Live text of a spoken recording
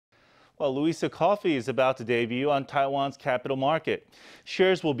Well, Louisa Coffee is about to debut on Taiwan's capital market.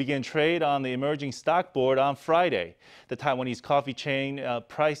 Shares will begin trade on the emerging stock board on Friday. The Taiwanese coffee chain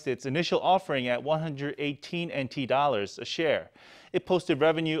priced its initial offering at 118 NT dollars a share. It posted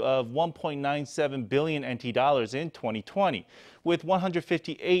revenue of 1.97 billion NT dollars in 2020, with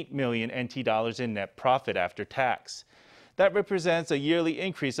 158 million NT dollars in net profit after tax. That represents a yearly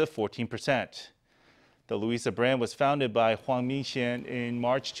increase of 14%. The Louisa brand was founded by Huang Ming-hsien in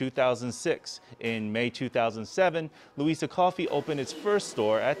March 2006. In May 2007, Louisa Coffee opened its first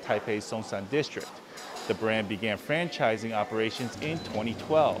store at Taipei's Songshan district. The brand began franchising operations in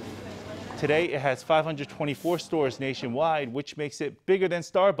 2012. Today, it has 524 stores nationwide, which makes it bigger than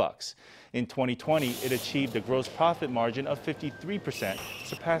Starbucks. In 2020, it achieved a gross profit margin of 53%,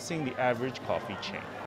 surpassing the average coffee chain.